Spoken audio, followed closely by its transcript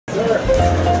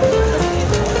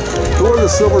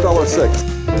silver $1.06.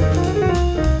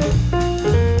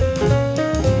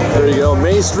 There you go,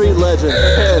 Main Street legend.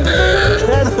 Ken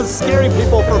was scaring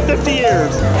people for 50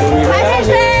 years. Hi,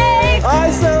 Fish. Hi,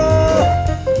 Sarah.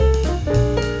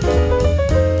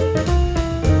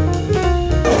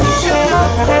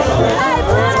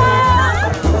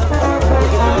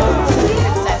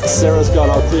 Sarah's got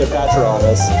all Cleopatra on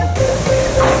us.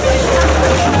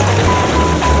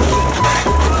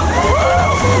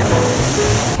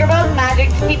 Tinkerbell's magic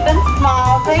to keep them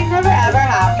small so they never ever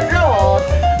have to grow old.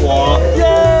 Wah.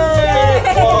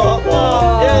 Yay! Wah,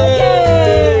 wah.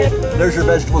 Yay! There's your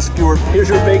vegetable skewer. Here's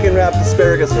your bacon wrapped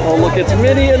asparagus. Oh, look, it's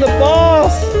Minnie and the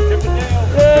boss!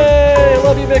 Yay!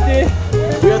 Love you, Mickey.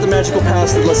 We have the magical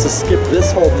pass that lets us skip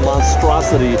this whole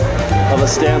monstrosity of a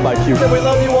standby queue. And we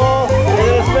love you all. We're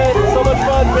gonna spend so much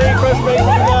fun being fresh baked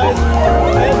with you guys.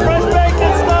 And fresh baked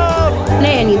and stuff!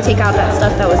 And you take out that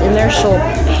stuff that was in there, she'll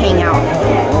hang out.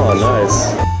 Oh, nice.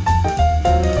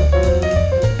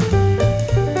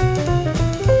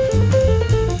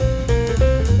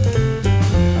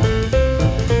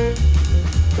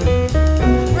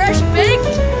 Fresh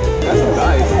baked? That's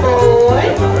nice. Oh,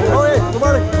 hey, good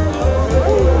morning.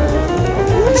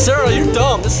 Sarah, you're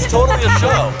dumb. This is totally a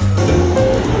show.